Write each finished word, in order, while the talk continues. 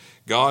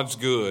God's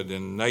good,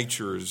 and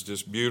nature is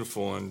just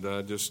beautiful, and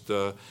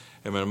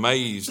am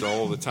amazed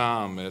all the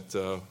time at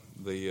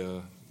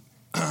the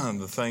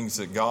things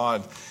that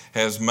God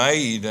has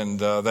made, and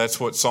that's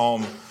what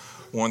Psalm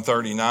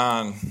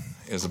 139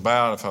 is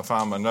about. If I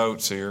find my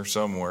notes here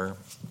somewhere,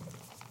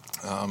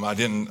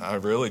 I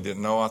really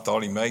didn't know. I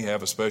thought he may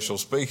have a special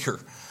speaker,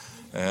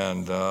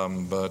 and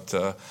Psalm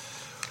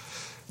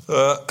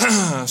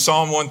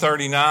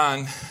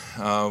 139.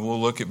 We'll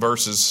look at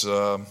verses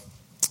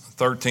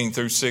 13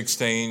 through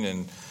 16,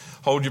 and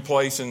hold your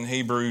place in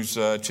Hebrews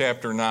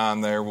chapter 9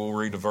 there. We'll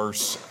read a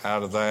verse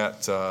out of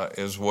that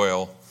as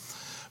well.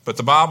 But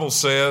the Bible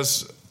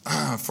says,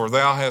 "For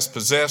thou hast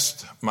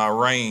possessed my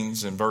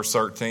reins," in verse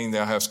 13,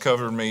 "thou hast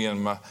covered me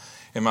in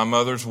my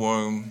mother's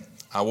womb.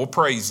 I will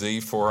praise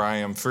thee, for I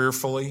am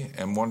fearfully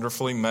and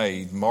wonderfully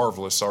made.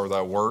 Marvelous are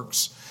thy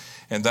works,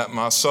 and that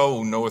my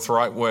soul knoweth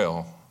right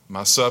well.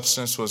 My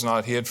substance was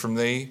not hid from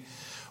thee,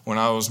 when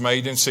I was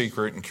made in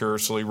secret and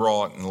curiously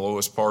wrought in the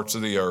lowest parts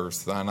of the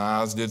earth. Thine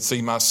eyes did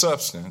see my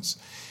substance,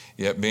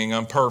 yet being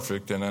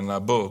imperfect, and in thy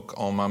book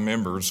all my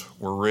members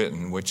were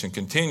written, which in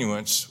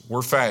continuance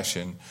were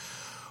fashioned,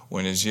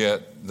 when as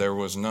yet there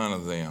was none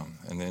of them."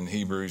 And then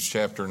Hebrews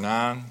chapter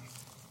 9,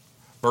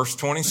 verse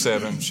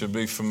 27 should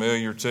be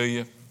familiar to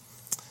you.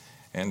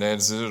 "And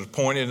as it is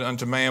appointed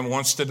unto man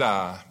once to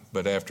die,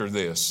 but after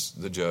this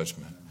the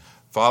judgment."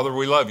 Father,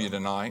 we love you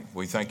tonight.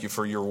 We thank you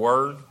for your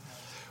word.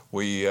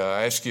 We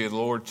ask you,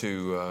 Lord,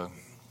 to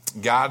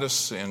guide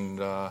us in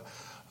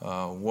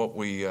what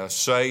we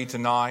say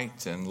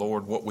tonight, and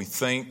Lord, what we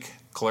think.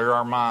 Clear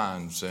our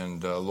minds,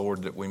 and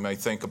Lord, that we may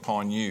think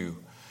upon you.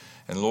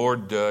 And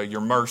Lord,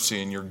 your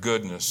mercy and your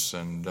goodness,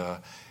 and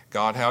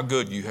God, how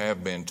good you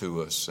have been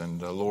to us.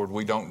 And Lord,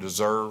 we don't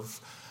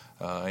deserve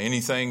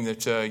anything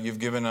that you've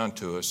given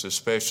unto us,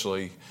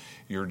 especially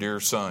your dear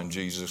Son,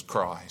 Jesus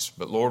Christ.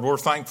 But Lord, we're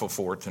thankful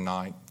for it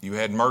tonight. You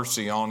had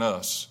mercy on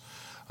us,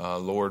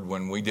 Lord,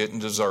 when we didn't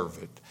deserve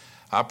it.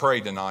 I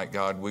pray tonight,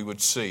 God, we would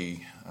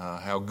see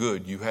how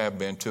good you have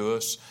been to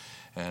us.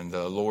 And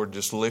Lord,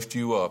 just lift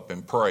you up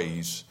in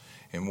praise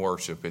and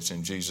worship. It's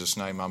in Jesus'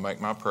 name I make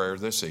my prayer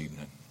this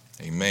evening.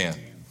 Amen.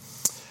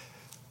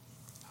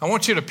 I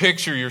want you to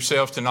picture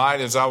yourself tonight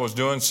as I was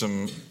doing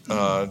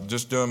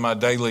just doing my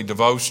daily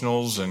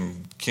devotionals,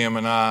 and Kim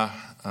and I,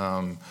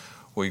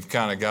 we've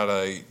kind of got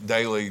a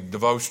daily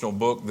devotional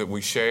book that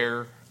we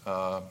share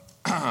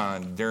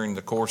during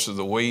the course of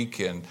the week,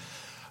 and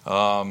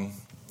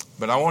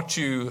but I want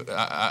you.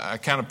 I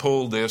kind of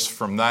pulled this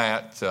from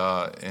that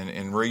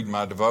and read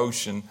my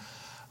devotion.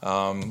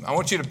 I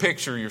want you to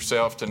picture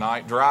yourself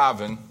tonight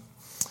driving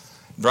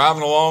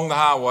along the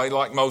highway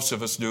like most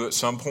of us do at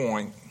some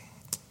point,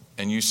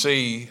 and you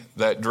see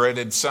that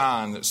dreaded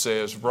sign that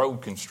says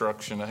road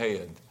construction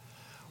ahead.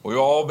 We've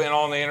all been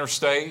on the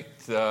interstate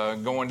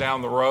going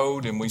down the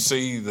road, and we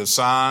see the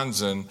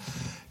signs, and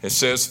it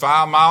says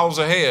 5 miles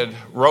ahead,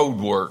 road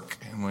work.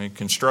 And when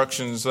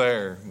construction's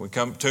there, we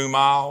come 2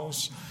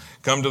 miles,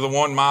 come to the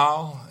 1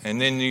 mile, and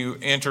then you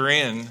enter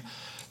in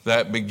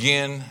that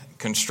begin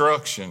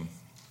construction.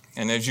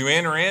 And as you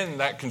enter in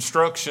that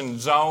construction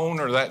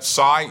zone or that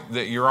site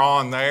that you're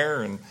on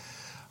there, and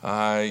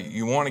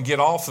you want to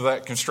get off of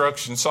that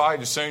construction site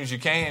as soon as you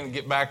can,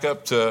 get back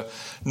up to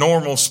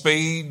normal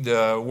speed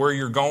where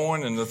you're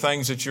going and the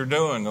things that you're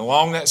doing.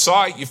 Along that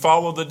site, you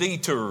follow the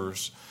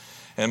detours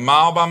and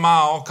mile by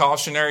mile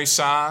cautionary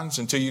signs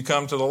until you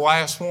come to the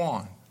last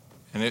one.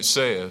 And it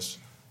says,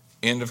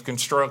 end of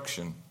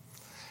construction.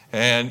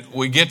 And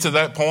we get to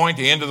that point,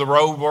 the end of the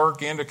road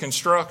work, end of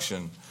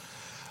construction.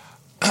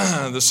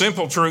 The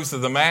simple truth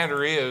of the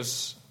matter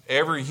is,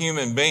 every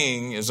human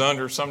being is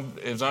under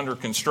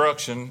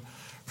construction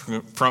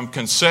from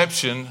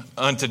conception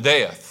unto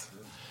death.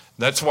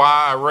 That's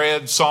why I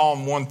read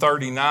Psalm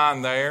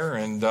 139 there.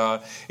 And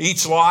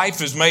each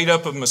life is made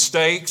up of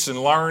mistakes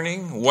and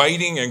learning,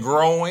 waiting and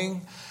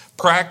growing,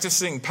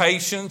 practicing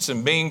patience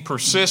and being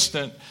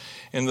persistent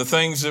in the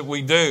things that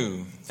we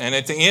do. And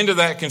at the end of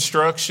that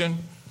construction,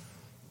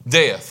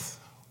 death.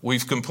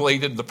 We've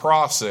completed the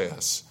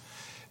process.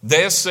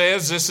 Death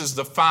says this is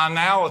the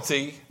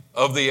finality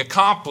of the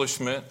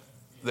accomplishment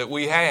that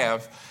we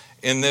have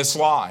in this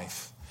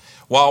life.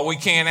 While we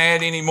can't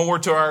add any more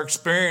to our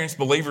experience,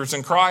 believers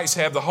in Christ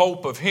have the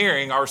hope of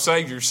hearing our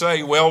Savior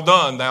say, "Well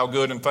done, thou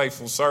good and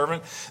faithful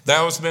servant.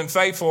 Thou hast been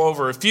faithful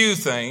over a few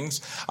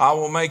things. I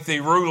will make thee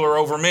ruler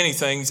over many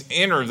things.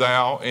 Enter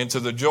thou into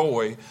the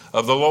joy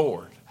of the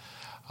Lord."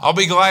 I'll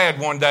be glad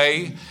one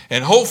day,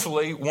 and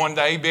hopefully one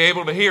day be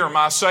able to hear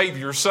my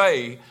Savior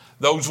say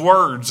those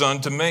words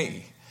unto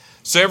me.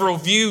 Several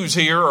views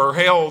here are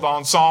held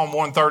on Psalm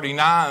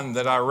 139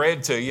 that I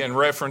read to you in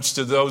reference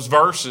to those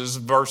verses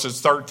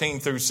 13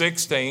 through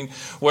 16,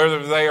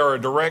 whether they are a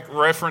direct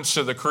reference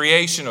to the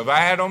creation of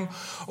Adam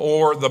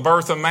or the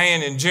birth of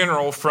man in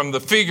general from the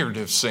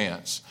figurative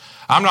sense.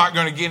 I'm not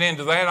going to get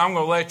into that. I'm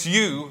going to let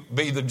you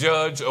be the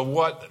judge of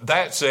what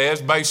that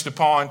says based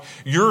upon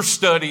your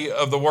study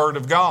of the Word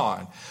of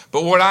God.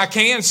 But what I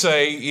can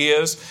say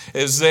is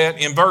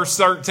that in verse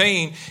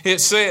 13, it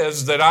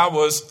says that I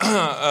was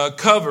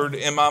covered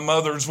in my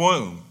mother's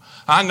womb.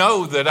 I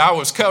know that I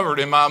was covered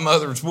in my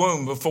mother's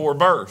womb before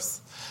birth.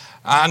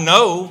 I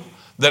know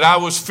that I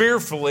was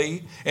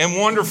fearfully and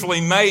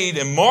wonderfully made,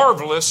 and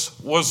marvelous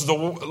was the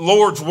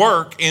Lord's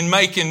work in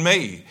making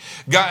me.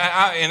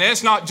 God, and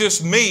it's not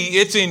just me,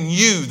 it's in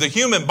you, the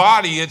human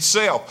body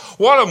itself.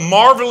 What a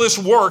marvelous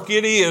work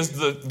it is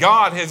that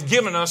God has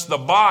given us the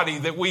body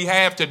that we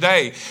have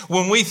today.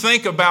 When we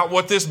think about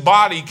what this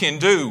body can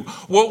do,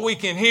 what we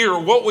can hear,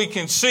 what we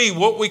can see,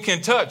 what we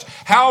can touch,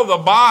 how the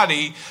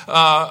body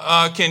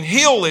can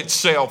heal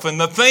itself, and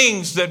the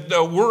things that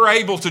we're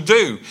able to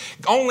do.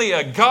 Only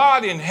a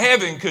God in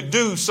heaven could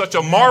do such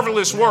a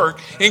marvelous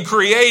work in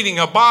creating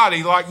a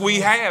body like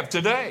we have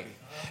today.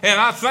 And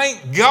I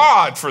thank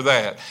God for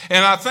that.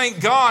 And I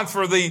thank God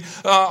for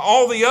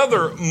all the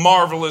other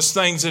marvelous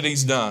things that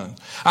He's done.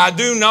 I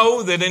do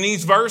know that in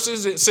these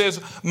verses it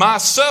says, my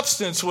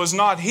substance was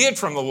not hid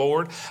from the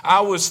Lord.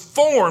 I was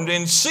formed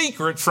in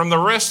secret from the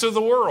rest of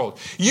the world.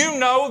 You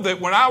know that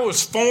when I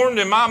was formed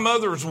in my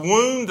mother's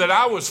womb, that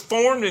I was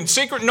formed in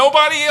secret.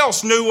 Nobody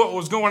else knew what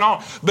was going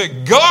on.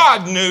 But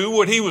God knew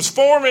what He was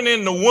forming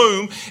in the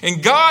womb.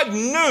 And God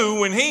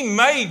knew when He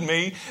made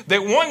me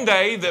that one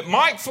day that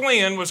Mike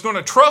Flynn was going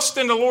to trust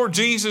in the Lord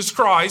Jesus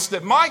Christ,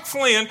 that Mike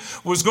Flynn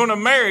was going to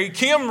marry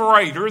Kim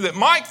Rader, that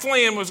Mike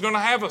Flynn was going to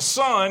have a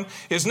son,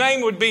 his name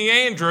would be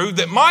Andrew,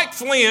 that Mike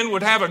Flynn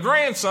would have a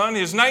grandson,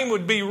 his name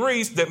would be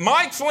Reese, that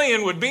Mike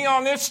Flynn would be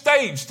on this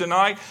stage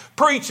tonight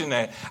preaching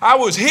that. I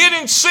was hid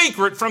in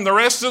secret from the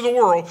rest of the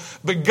world,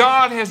 but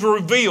God has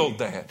revealed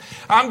that.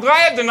 I'm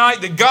glad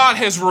tonight that God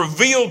has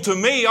revealed to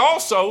me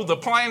also the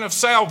plan of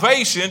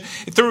salvation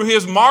through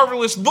His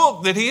marvelous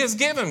book that He has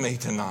given me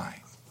tonight.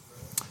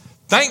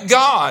 Thank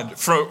God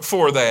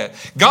for that.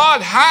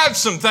 God hides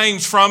some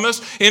things from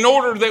us in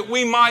order that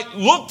we might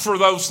look for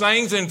those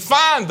things and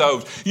find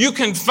those. You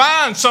can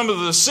find some of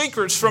the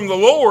secrets from the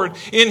Lord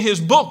in His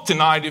book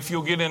tonight if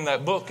you'll get in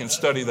that book and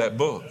study that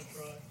book.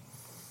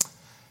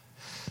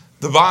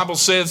 The Bible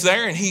says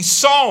there, and He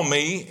saw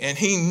me and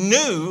He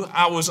knew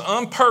I was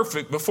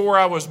imperfect before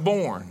I was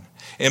born.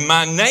 And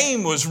my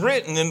name was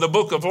written in the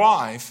book of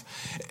life.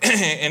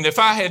 And if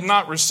I had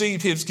not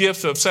received His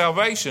gift of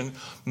salvation,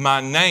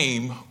 my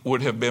name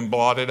would have been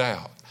blotted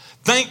out.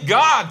 Thank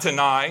God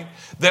tonight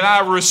that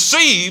I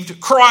received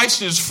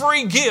Christ's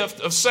free gift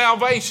of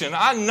salvation.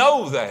 I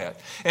know that.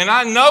 And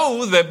I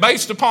know that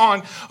based upon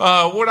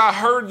what I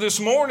heard this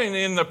morning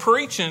in the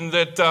preaching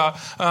that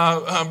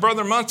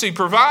Brother Muncie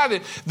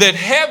provided, that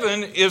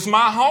heaven is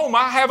my home.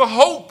 I have a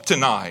hope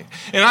tonight.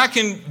 And I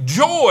can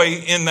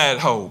joy in that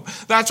hope.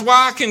 That's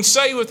why I can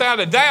say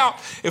without a doubt,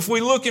 if we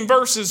look in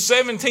verses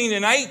 17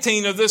 and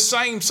 18 of this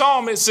same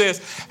psalm, it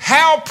says,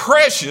 how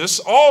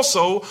precious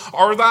also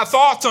are thy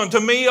thoughts unto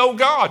me, O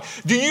God.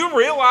 Do you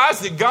realize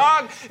that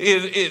God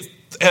is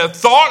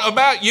thought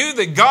about you,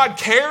 that God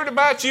cared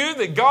about you,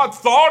 that God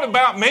thought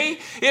about me?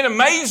 It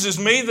amazes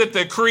me that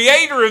the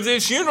creator of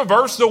this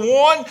universe, the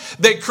one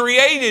that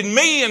created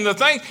me and the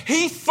things,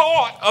 He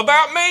thought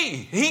about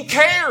me. He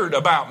cared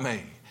about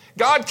me.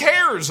 God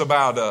cares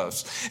about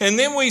us. And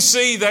then we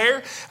see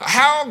there,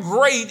 how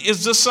great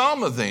is the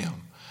sum of them.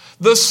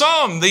 The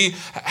sum,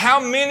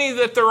 how many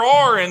that there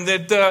are, and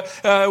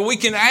that we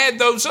can add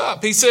those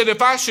up. He said,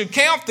 if I should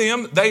count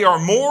them, they are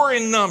more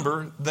in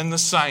number than the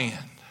sand.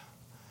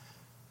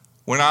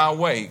 When I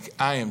awake,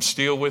 I am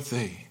still with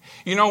Thee.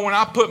 You know, when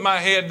I put my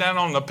head down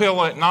on the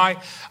pillow at night,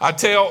 I've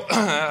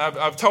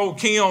told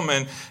Kim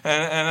and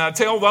I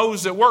tell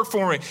those that work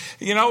for me,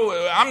 you know,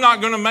 I'm not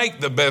going to make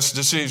the best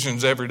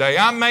decisions every day.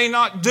 I may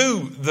not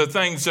do the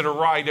things that are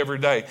right every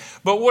day.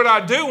 But what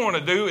I do want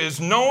to do is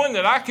knowing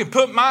that I can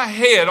put my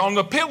head on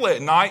the pillow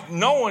at night,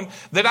 knowing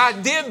that I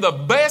did the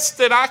best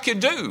that I could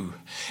do.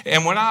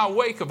 And when I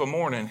awake of a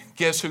morning,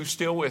 guess who's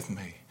still with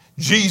me?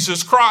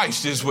 Jesus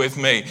Christ is with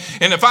me.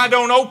 And if I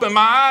don't open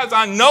my eyes,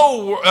 I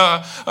know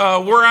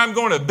where I'm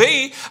going to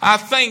be. I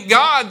thank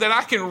God that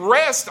I can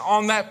rest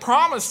on that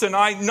promise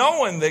tonight,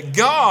 knowing that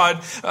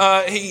God,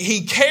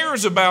 He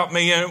cares about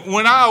me. And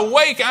when I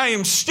awake, I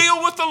am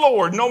still with the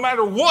Lord, no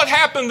matter what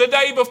happened the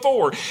day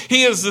before.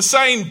 He is the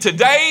same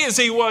today as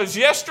He was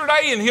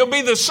yesterday, and He'll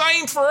be the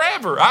same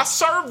forever. I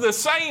serve the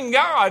same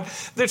God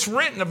that's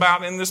written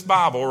about in this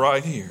Bible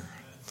right here.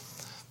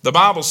 The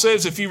Bible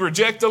says if you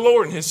reject the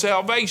Lord and His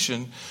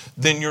salvation,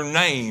 then your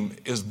name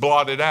is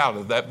blotted out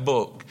of that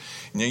book.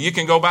 Now, you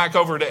can go back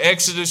over to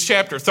Exodus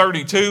chapter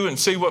 32 and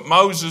see what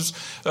Moses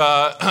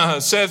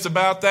says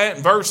about that.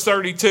 In verse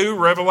 32,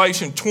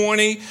 Revelation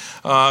 20,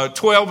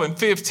 12 and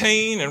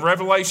 15, and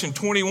Revelation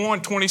 21,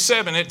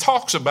 27, it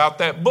talks about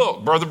that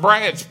book. Brother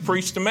Brad's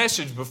preached a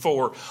message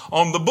before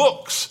on the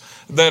books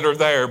that are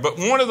there. But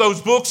one of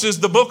those books is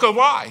the book of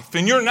life,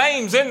 and your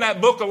name's in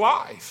that book of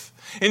life.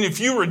 And if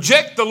you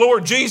reject the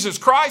Lord Jesus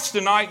Christ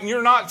tonight and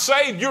you're not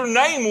saved, your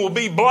name will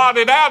be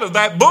blotted out of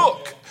that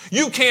book.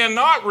 You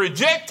cannot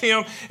reject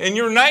him and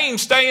your name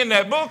stay in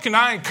that book. And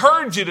I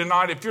encourage you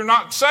tonight, if you're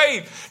not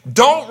saved,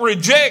 don't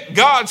reject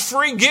God's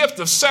free gift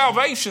of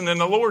salvation in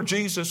the Lord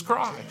Jesus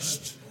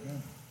Christ.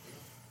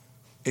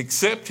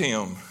 Accept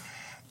him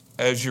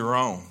as your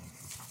own.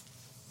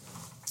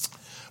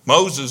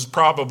 Moses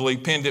probably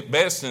penned it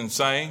best in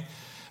saying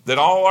that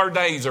all our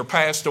days are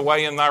passed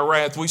away in thy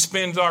wrath. We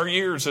spend our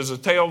years as a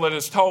tale that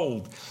is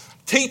told.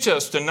 Teach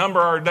us to number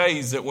our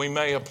days that we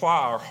may apply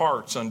our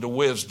hearts unto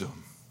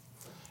wisdom.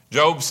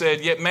 Job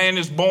said, yet man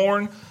is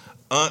born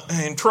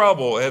in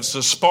trouble as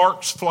the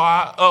sparks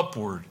fly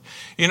upward.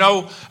 You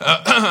know,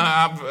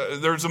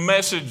 there's a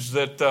message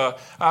that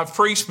I've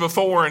preached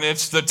before, and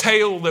it's the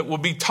tale that will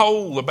be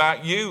told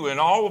about you, and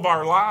all of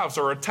our lives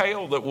are a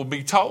tale that will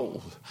be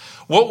told.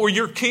 What will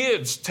your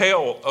kids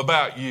tell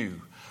about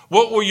you?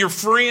 What will your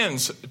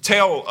friends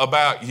tell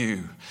about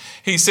you?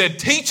 He said,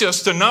 teach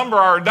us to number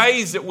our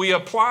days that we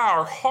apply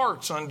our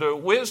hearts unto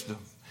wisdom.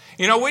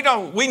 You know,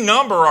 we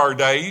number our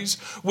days.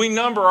 We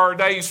number our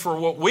days for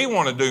what we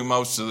want to do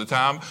most of the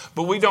time,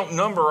 but we don't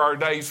number our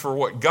days for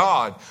what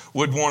God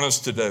would want us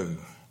to do.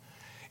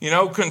 You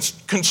know,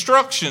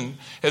 construction,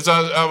 as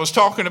I was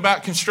talking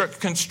about,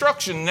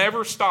 construction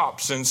never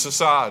stops in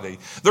society.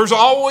 There's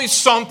always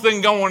something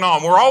going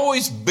on. We're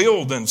always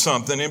building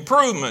something,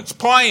 improvements,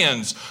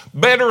 plans,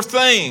 better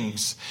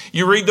things.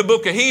 You read the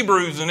book of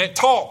Hebrews and it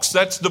talks.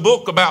 That's the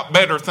book about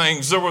better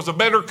things. There was a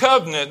better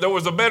covenant. There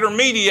was a better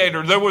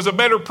mediator. There was a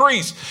better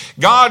priest.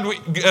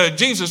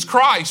 Jesus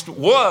Christ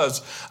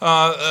was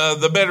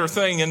the better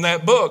thing in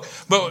that book.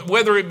 But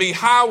whether it be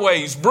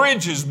highways,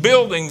 bridges,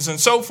 buildings, and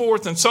so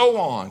forth and so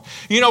on.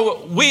 You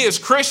know, we as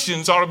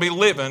Christians ought to be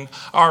living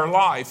our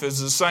life as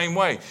the same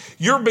way.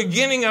 Your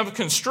beginning of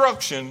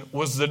construction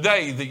was the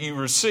day that you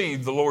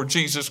received the Lord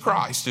Jesus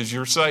Christ as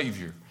your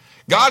Savior.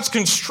 God's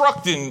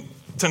constructing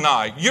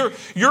tonight.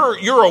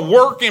 You're a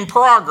work in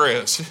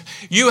progress.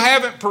 You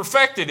haven't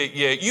perfected it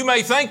yet. You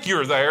may think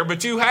you're there,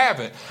 but you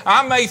haven't.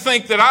 I may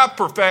think that I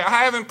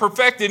haven't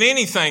perfected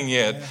anything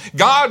yet.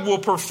 God will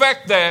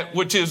perfect that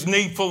which is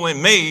needful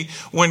in me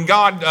when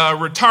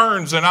God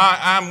returns and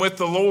I'm with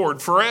the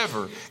Lord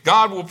forever.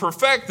 God will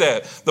perfect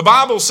that. The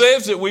Bible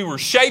says that we were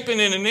shapen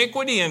in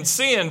iniquity, and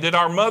sin did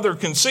our mother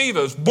conceive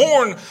us,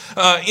 born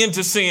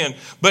into sin,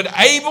 but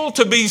able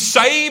to be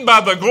saved by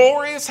the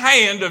glorious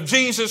hand of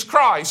Jesus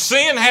Christ.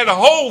 Sin had a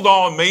hold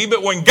on me,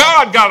 but when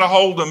God got a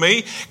hold of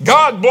me,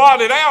 God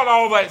blotted out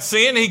all that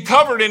sin. He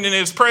covered it in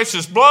His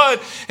precious blood,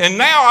 and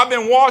now I've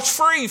been washed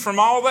free from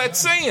all that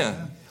sin.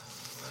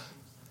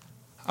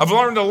 I've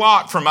learned a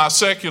lot from my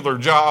secular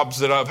jobs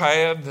that I've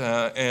had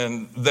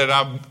and that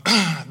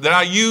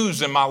I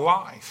use in my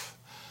life.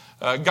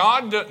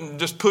 God doesn't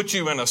just put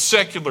you in a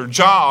secular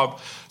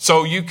job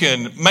so you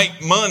can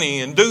make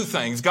money and do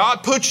things.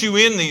 God puts you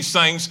in these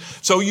things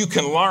so you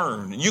can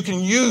learn. You can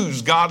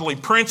use godly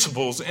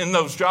principles in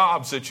those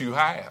jobs that you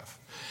have.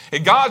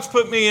 And God's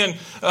put me in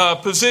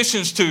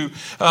positions to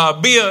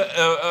be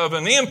of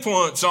an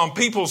influence on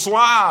people's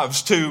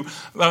lives, to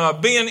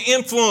be an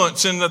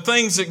influence in the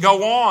things that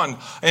go on,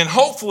 and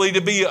hopefully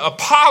to be a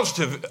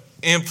positive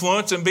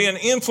influence and be an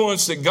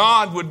influence that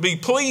God would be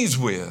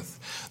pleased with.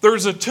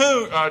 There's a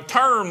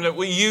term that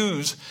we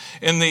use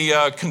in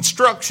the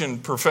construction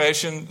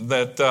profession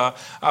that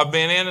I've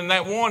been in, and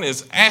that one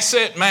is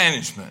asset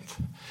management.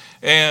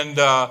 And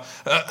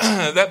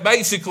that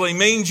basically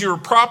means you're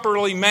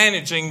properly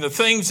managing the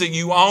things that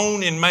you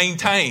own and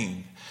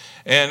maintain.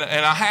 And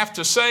I have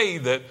to say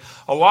that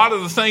a lot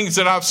of the things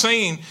that I've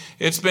seen,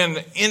 it's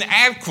been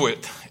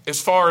inadequate as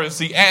far as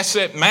the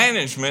asset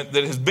management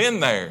that has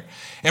been there.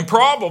 And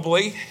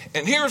probably,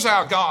 and here's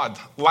how God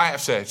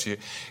laughs at you.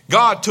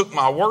 God took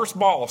my worst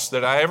boss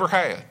that I ever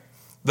had.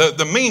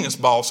 The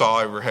meanest boss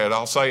I ever had,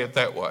 I'll say it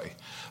that way.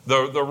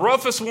 The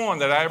roughest one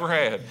that I ever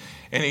had.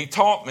 And He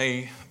taught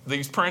me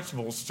these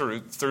principles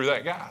through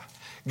that guy.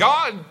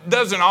 God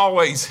doesn't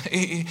always,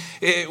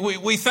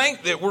 we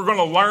think that we're going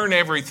to learn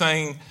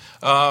everything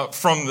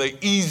from the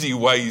easy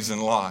ways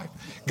in life.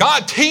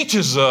 God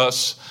teaches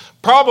us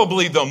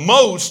probably the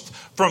most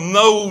from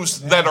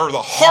those that are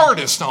the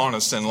hardest on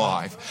us in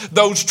life.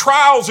 Those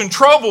trials and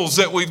troubles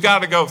that we've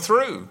got to go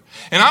through.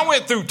 And I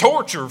went through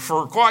torture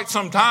for quite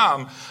some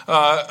time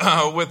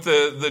with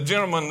the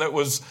gentleman that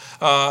was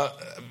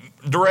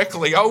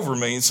directly over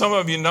me. And some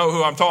of you know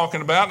who I'm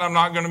talking about, and I'm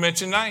not going to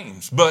mention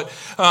names. But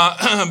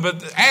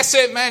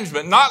asset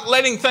management, not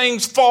letting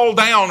things fall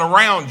down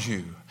around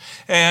you.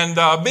 And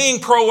being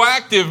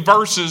proactive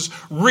versus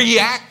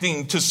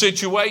reacting to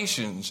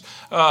situations.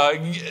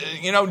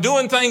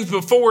 Doing things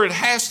before it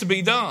has to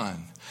be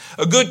done.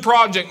 A good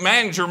project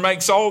manager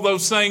makes all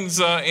those things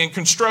in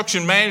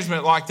construction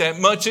management like that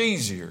much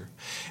easier.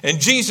 And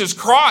Jesus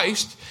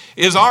Christ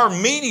is our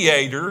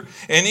mediator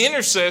and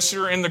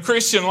intercessor in the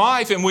Christian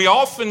life, and we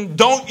often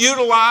don't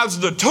utilize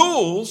the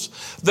tools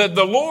that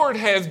the Lord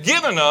has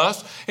given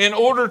us in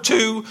order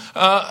to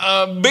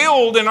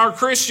build in our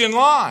Christian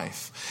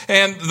life.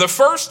 And the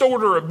first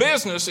order of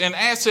business in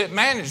asset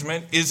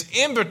management is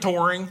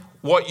inventorying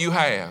what you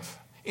have.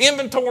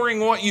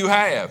 Inventorying what you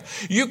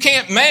have. You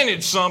can't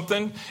manage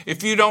something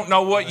if you don't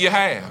know what you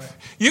have.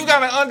 You've got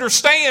to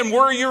understand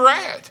where you're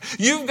at.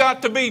 You've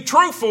got to be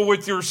truthful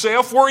with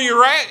yourself where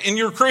you're at in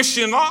your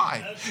Christian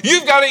life.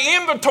 You've got to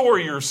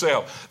inventory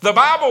yourself. The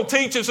Bible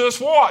teaches us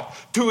what?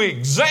 To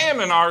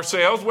examine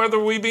ourselves, whether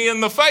we be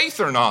in the faith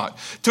or not.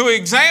 To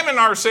examine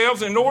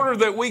ourselves in order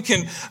that we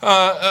can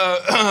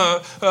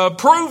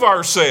prove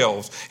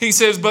ourselves. He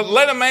says, but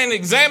let a man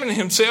examine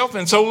himself,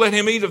 and so let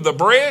him eat of the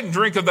bread and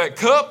drink of that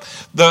cup.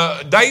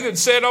 David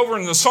said over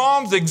in the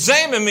Psalms,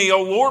 examine me,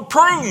 O Lord,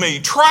 prove me,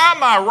 try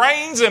my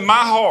reins and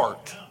my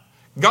heart.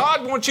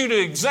 God wants you to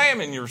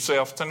examine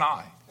yourself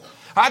tonight.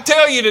 I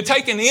tell you to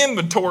take an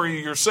inventory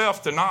of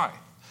yourself tonight.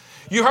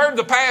 You heard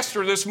the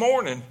pastor this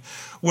morning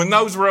when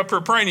those were up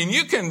here praying. And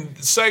you can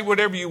say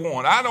whatever you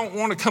want. I don't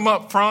want to come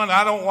up front.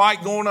 I don't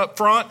like going up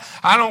front.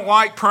 I don't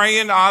like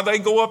praying. They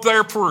go up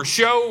there for a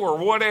show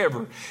or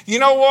whatever. You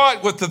know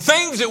what? With the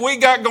things that we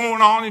got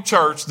going on in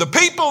church, the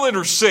people that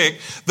are sick,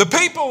 the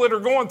people that are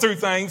going through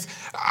things,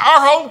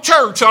 our whole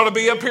church ought to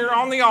be up here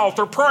on the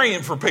altar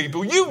praying for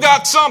people. You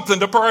got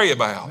something to pray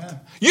about.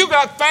 You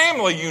got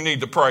family you need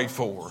to pray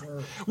for.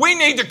 We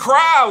need to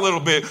cry a little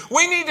bit.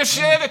 We need to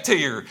shed a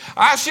tear.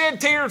 I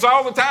shed tears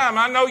all the time.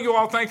 I know you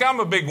all think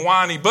I'm a big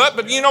whiny butt,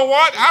 but you know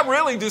what? I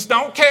really just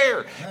don't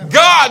care.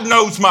 God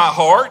knows my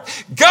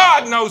heart.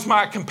 God knows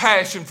my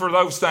compassion for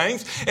those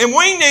things. And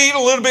we need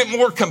a little bit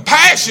more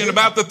compassion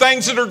about the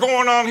things that are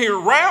going on here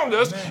around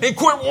us and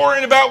quit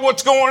worrying about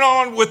what's going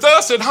on with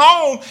us at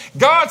home.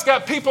 God's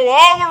got people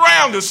all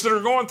around us that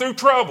are going through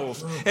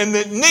troubles and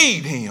that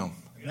need Him.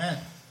 Amen.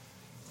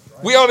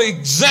 We ought to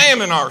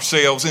examine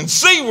ourselves and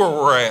see where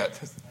we're at.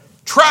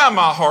 Try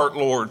my heart,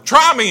 Lord.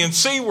 Try me and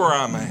see where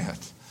I'm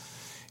at.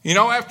 You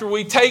know, after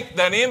we take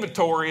that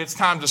inventory, it's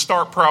time to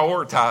start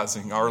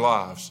prioritizing our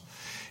lives.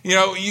 You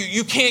know,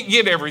 you can't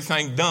get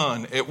everything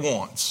done at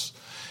once.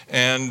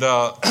 And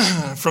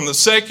from the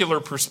secular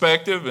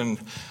perspective, and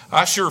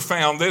I sure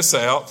found this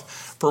out,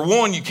 for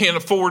one, you can't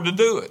afford to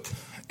do it.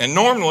 And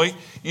normally,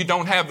 you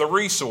don't have the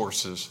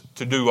resources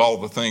to do all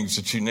the things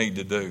that you need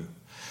to do.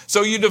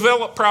 So you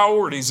develop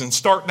priorities and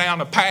start down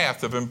a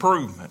path of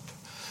improvement.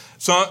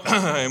 So,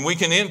 and we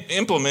can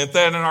implement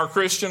that in our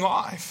Christian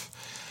life.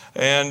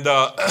 And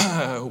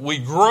we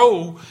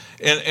grow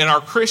in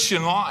our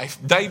Christian life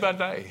day by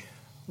day.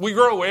 We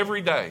grow every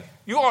day.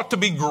 You ought to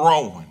be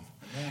growing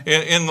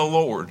in the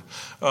Lord.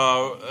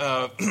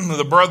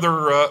 The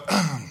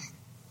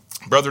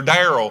Brother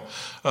Darrell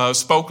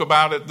spoke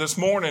about it this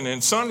morning in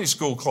Sunday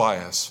school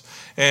class.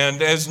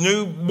 And as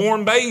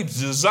newborn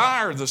babes,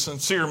 desire the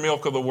sincere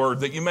milk of the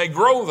word, that you may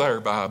grow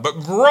thereby.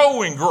 But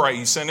grow in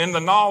grace and in the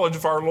knowledge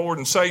of our Lord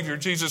and Savior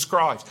Jesus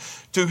Christ.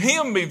 To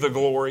Him be the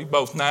glory,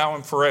 both now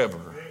and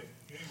forever.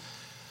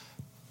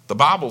 The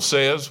Bible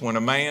says, when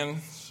a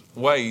man's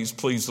ways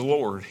please the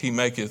Lord, He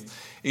maketh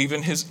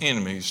even his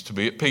enemies to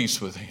be at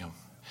peace with him.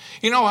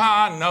 You know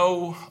how I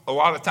know a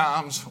lot of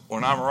times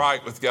when I'm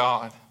right with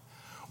God?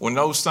 When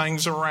those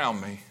things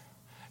around me,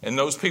 and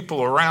those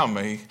people around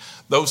me,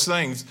 those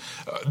things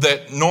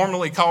that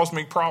normally cause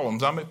me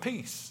problems, I'm at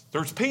peace.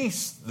 There's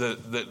peace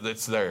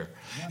that's there.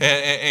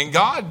 And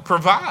God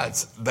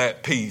provides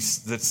that peace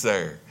that's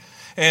there.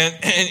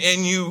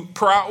 And you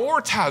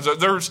prioritize it.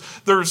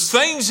 There's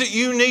things that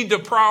you need to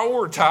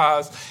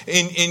prioritize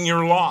in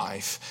your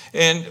life.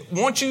 And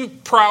once you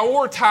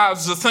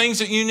prioritize the things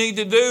that you need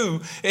to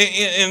do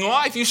in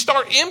life, you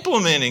start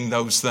implementing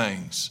those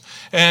things.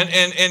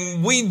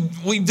 And we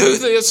do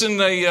this in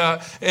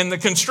the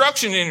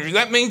construction industry.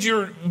 That means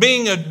you're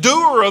being a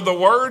doer of the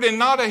word and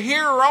not a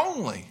hearer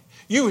only.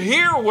 You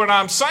hear what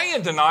I'm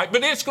saying tonight,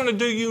 but it's going to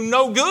do you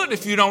no good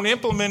if you don't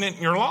implement it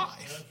in your life.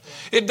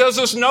 It does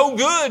us no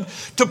good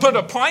to put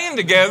a plan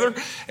together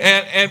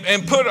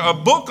and put a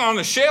book on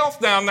the shelf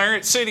down there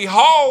at City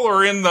Hall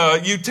or in the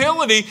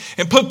utility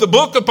and put the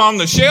book up on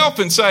the shelf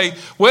and say,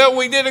 well,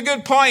 we did a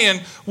good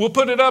plan. We'll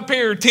put it up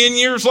here 10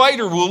 years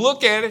later. We'll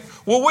look at it.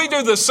 Well, we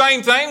do the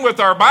same thing with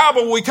our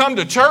Bible. We come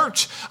to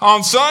church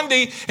on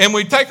Sunday and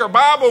we take our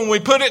Bible and we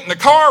put it in the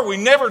car. We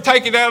never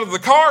take it out of the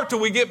car till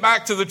we get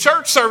back to the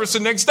church service the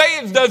next day.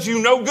 It does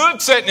you no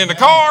good sitting in the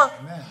car.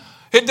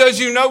 It does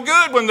you no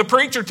good when the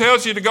preacher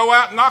tells you to go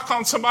out and knock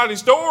on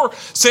somebody's door,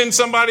 send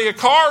somebody a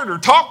card, or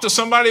talk to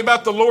somebody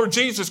about the Lord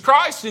Jesus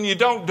Christ, and you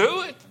don't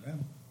do it.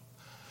 Amen.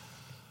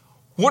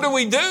 What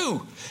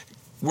do?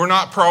 We're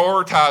not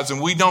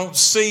prioritizing. We don't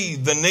see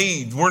the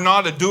need. We're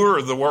not a doer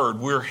of the word.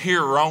 We're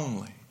hearer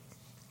only.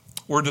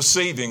 We're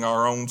deceiving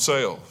our own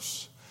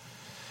selves.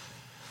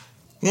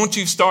 Once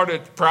you've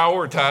started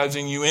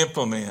prioritizing, you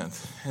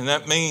implement. And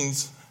that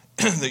means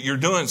that you're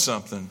doing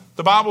something.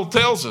 The Bible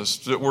tells us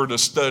that we're to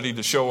study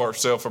to show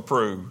ourselves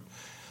approved.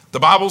 The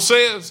Bible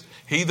says,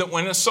 he that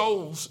winneth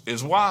souls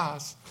is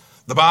wise.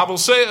 The Bible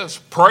says,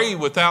 pray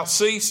without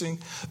ceasing.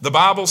 The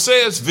Bible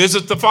says,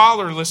 visit the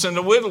fatherless and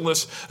the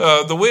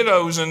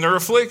widows in their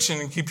affliction,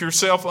 and keep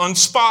yourself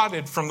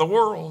unspotted from the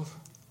world.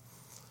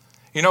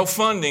 You know,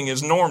 funding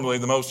is normally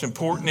the most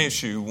important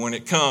issue when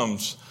it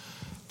comes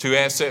to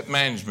asset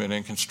management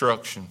and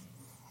construction.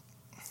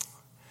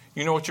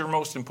 You know what your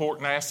most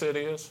important asset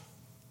is?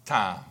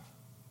 Time.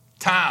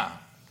 Time.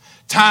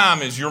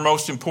 Time is your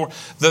most important,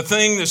 the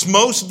thing that's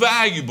most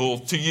valuable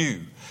to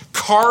you.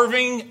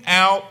 Carving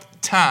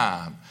out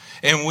time.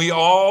 And we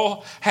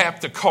all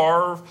have to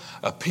carve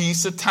a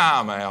piece of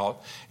time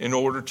out in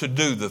order to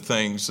do the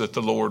things that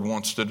the Lord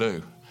wants to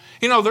do.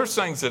 You know, there's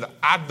things that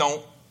I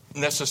don't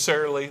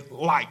necessarily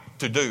like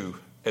to do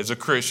as a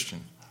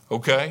Christian,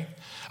 okay?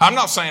 I'm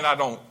not saying I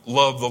don't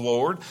love the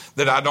Lord,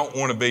 that I don't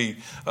want to be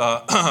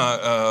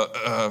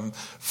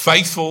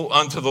faithful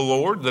unto the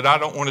Lord, that I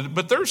don't want to,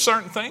 but there's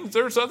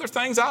other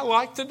things I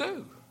like to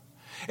do.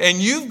 And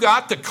you've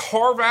got to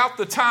carve out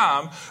the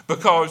time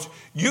because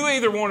you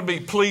either want to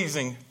be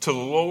pleasing to the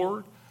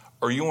Lord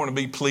or you want to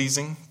be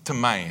pleasing to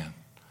man.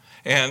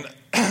 And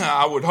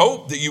I would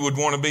hope that you would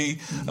want to be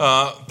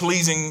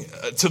pleasing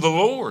to the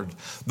Lord.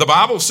 The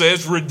Bible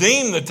says,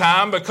 redeem the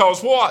time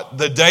because what?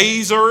 The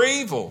days are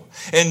evil.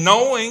 And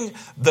knowing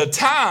the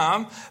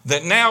time,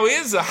 that now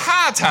is a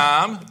high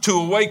time to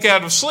awake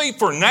out of sleep,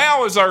 for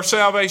now is our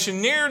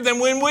salvation nearer than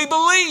when we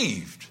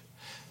believed.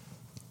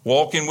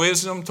 Walk in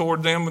wisdom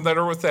toward them that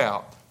are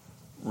without,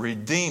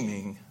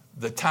 redeeming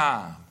the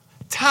time.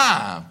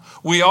 Time.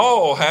 We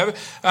all have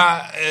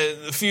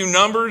a few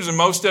numbers, and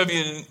most of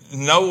you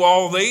know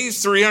all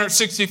these.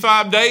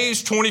 365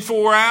 days,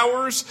 24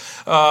 hours,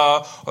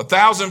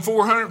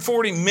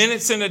 1,440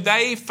 minutes in a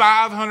day,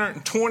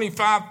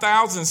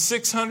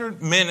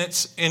 525,600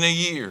 minutes in a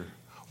year.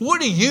 What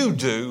do you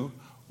do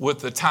with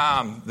the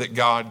time that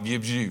God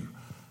gives you?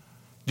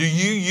 Do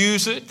you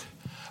use it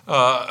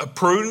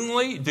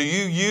prudently? Do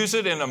you use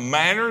it in a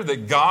manner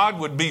that God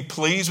would be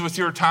pleased with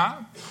your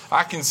time?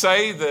 I can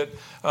say that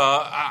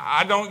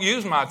I don't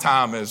use my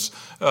time as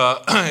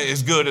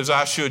good as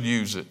I should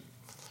use it.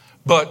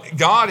 But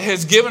God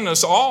has given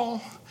us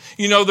all.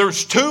 You know,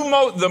 there's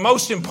the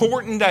most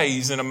important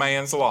days in a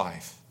man's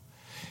life.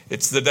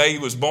 It's the day he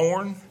was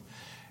born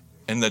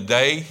and the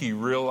day he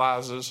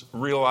realizes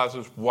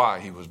why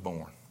he was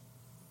born.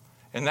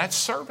 And that's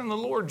serving the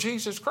Lord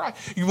Jesus Christ.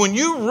 When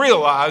you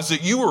realize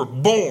that you were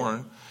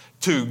born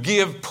to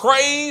give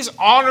praise,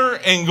 honor,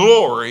 and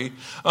glory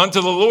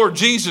unto the Lord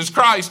Jesus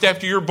Christ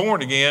after you're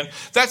born again,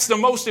 that's the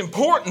most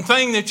important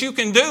thing that you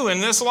can do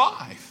in this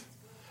life.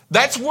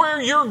 That's where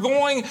you're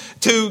going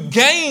to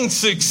gain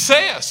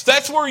success.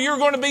 That's where you're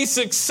going to be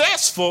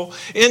successful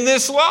in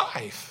this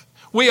life.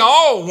 We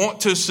all want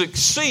to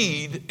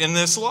succeed in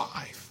this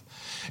life.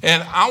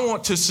 And I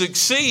want to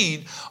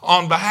succeed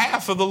on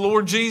behalf of the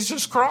Lord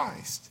Jesus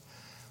Christ.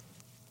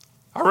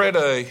 I read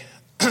a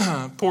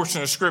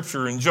portion of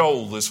Scripture in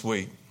Joel this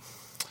week.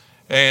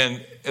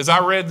 And as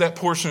I read that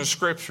portion of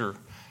Scripture,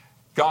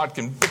 God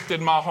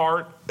convicted my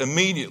heart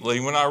immediately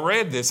when I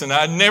read this. And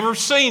I'd never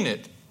seen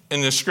it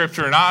in the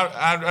Scripture. And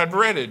I'd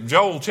read it,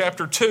 Joel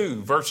chapter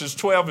 2, verses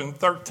 12 and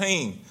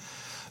 13.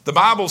 The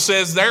Bible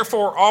says,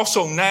 therefore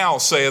also now,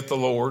 saith the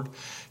Lord,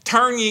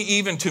 turn ye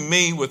even to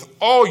me with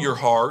all your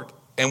heart,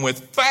 and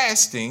with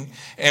fasting,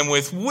 and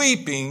with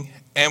weeping,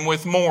 and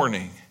with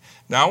mourning.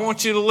 Now I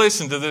want you to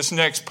listen to this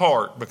next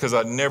part because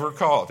I never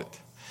caught it.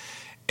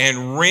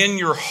 And rend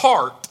your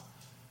heart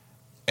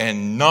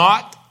and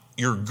not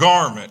your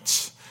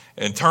garments,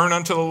 and turn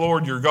unto the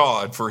Lord your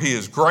God, for he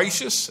is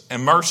gracious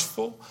and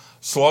merciful,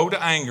 slow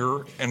to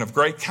anger, and of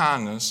great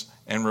kindness,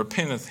 and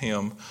repenteth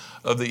him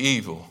of the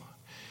evil.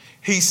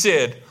 He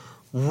said,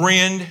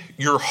 rend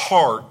your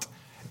heart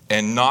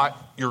and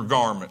not your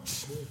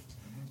garments.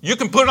 You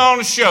can put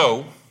on a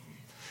show.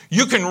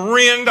 You can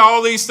rend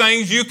all these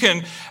things. You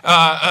can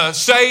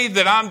say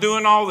that I'm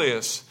doing all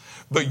this.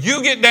 But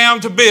you get down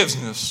to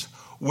business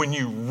when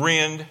you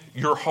rend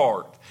your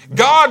heart.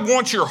 God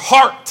wants your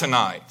heart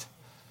tonight.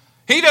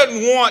 He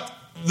doesn't want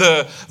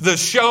the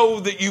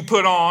show that you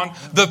put on,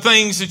 the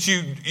things that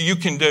you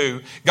can do.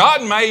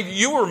 God made,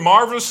 you were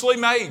marvelously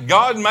made.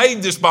 God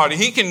made this body.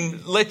 He can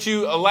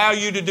allow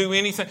you to do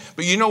anything.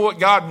 But you know what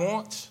God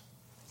wants?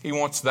 He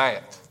wants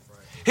that.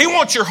 He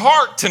wants your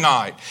heart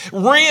tonight.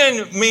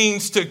 Rend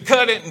means to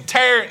cut it and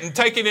tear it and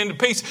take it into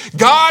pieces.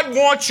 God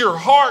wants your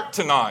heart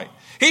tonight.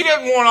 He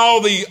doesn't want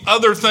all the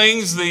other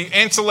things, the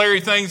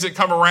ancillary things that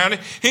come around it.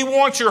 He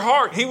wants your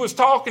heart. He was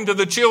talking to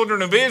the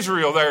children of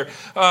Israel there,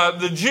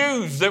 the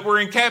Jews that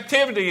were in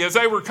captivity as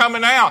they were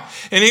coming out.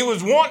 And he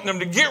was wanting them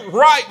to get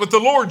right with the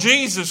Lord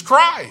Jesus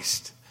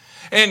Christ.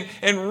 And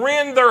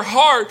rend their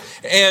heart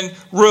and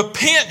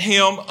repent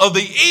him of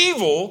the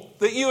evil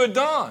that you had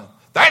done.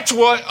 That's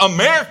what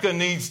America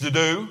needs to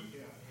do.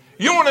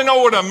 You want to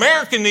know what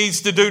America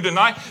needs to do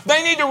tonight?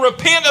 They need to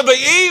repent of the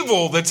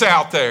evil that's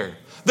out there.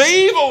 The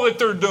evil that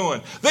they're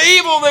doing. The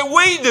evil that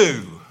we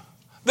do.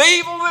 The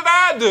evil that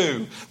I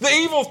do. The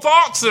evil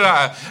thoughts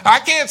that I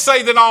can't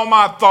say that all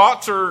my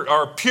thoughts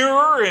are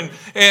pure and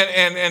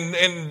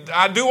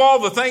I do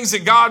all the things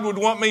that God would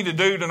want me to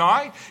do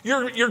tonight.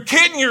 You're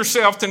kidding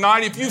yourself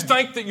tonight if you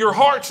think that your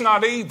heart's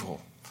not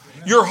evil.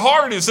 Your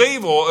heart is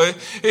evil.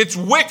 It's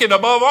wicked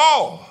above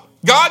all.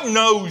 God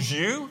knows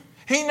you.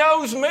 He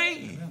knows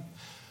me.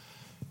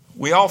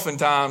 We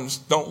oftentimes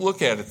don't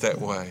look at it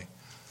that way.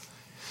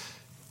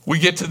 We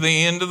get to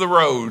the end of the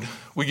road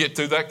we get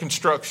through that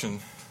construction,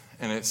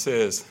 and it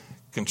says,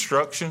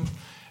 construction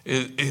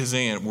is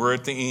in. We're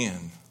at the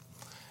end.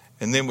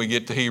 And then we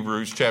get to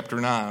Hebrews chapter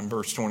 9,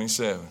 verse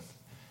 27.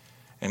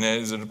 And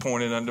as it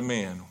appointed unto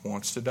men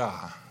once to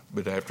die,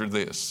 but after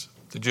this,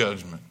 the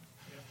judgment.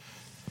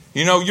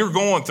 You know, you're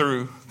going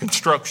through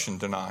construction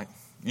tonight.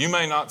 You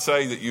may not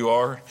say that you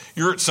are.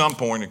 You're at some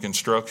point in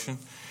construction.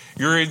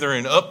 You're either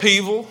in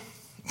upheaval,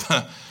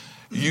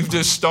 you've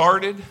just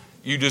started,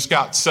 you just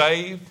got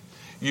saved,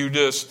 you've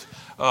just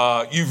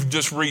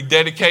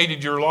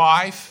rededicated your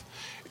life.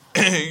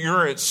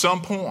 You're at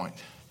some point.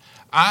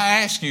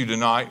 I ask you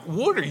tonight,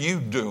 what are you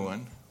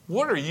doing?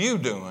 What are you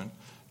doing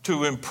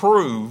to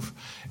improve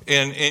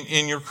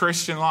in your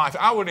Christian life?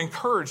 I would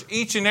encourage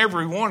each and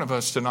every one of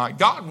us tonight.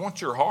 God wants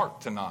your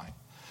heart tonight.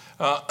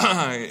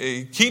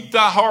 Keep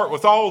thy heart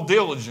with all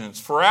diligence,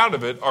 for out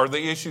of it are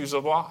the issues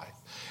of life.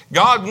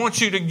 God wants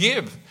you to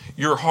give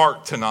your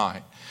heart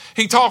tonight.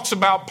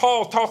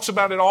 Paul talks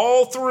about it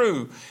all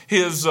through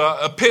his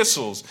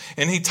epistles,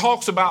 and he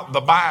talks about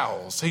the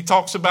bowels. He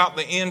talks about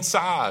the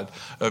inside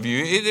of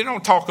you. They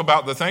don't talk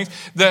about the things.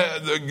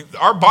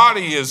 Our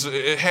body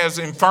has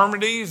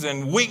infirmities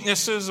and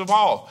weaknesses of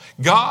all.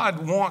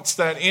 God wants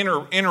that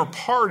inner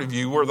part of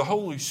you where the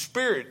Holy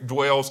Spirit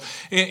dwells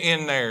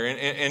in there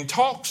and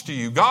talks to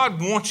you.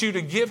 God wants you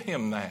to give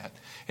him that,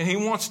 and he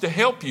wants to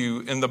help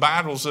you in the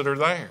battles that are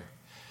there.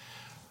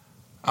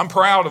 I'm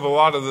proud of a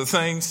lot of the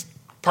things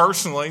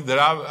personally that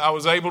I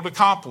was able to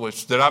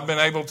accomplish, that I've been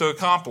able to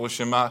accomplish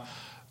in my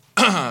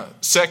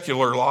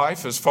secular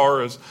life as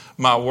far as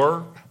my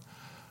work.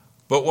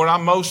 But what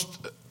I'm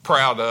most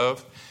proud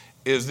of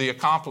is the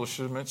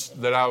accomplishments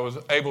that I was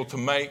able to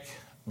make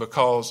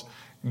because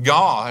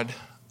God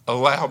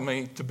allowed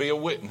me to be a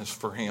witness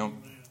for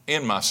him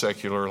in my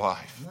secular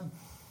life.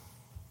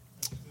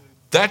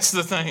 That's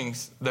the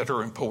things that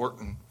are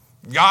important.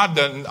 God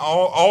doesn't,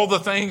 all the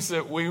things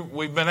that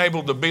we've been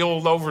able to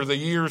build over the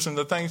years and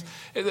the things,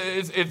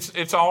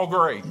 it's all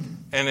great.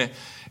 And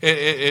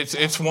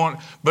it's one,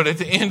 but at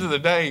the end of the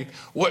day,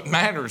 what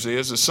matters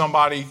is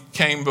somebody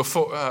came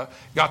before,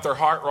 got their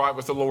heart right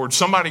with the Lord.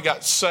 Somebody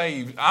got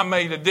saved. I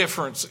made a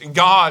difference.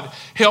 God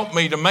helped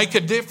me to make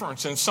a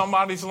difference in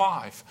somebody's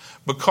life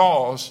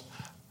because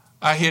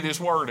I hid his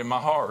word in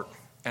my heart.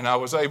 And I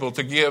was able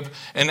to give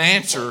an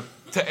answer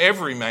to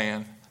every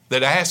man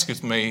that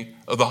asketh me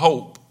of the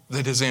hope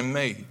that is in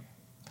me.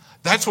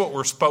 That's what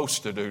we're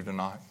supposed to do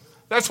tonight.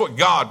 That's what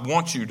God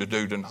wants you to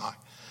do tonight.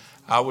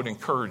 I would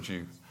encourage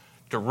you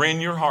to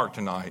rend your heart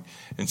tonight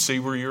and see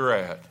where you're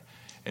at.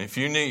 And if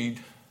you need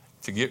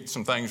to get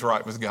some things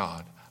right with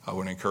God, I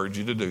would encourage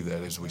you to do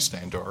that as we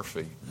stand to our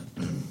feet.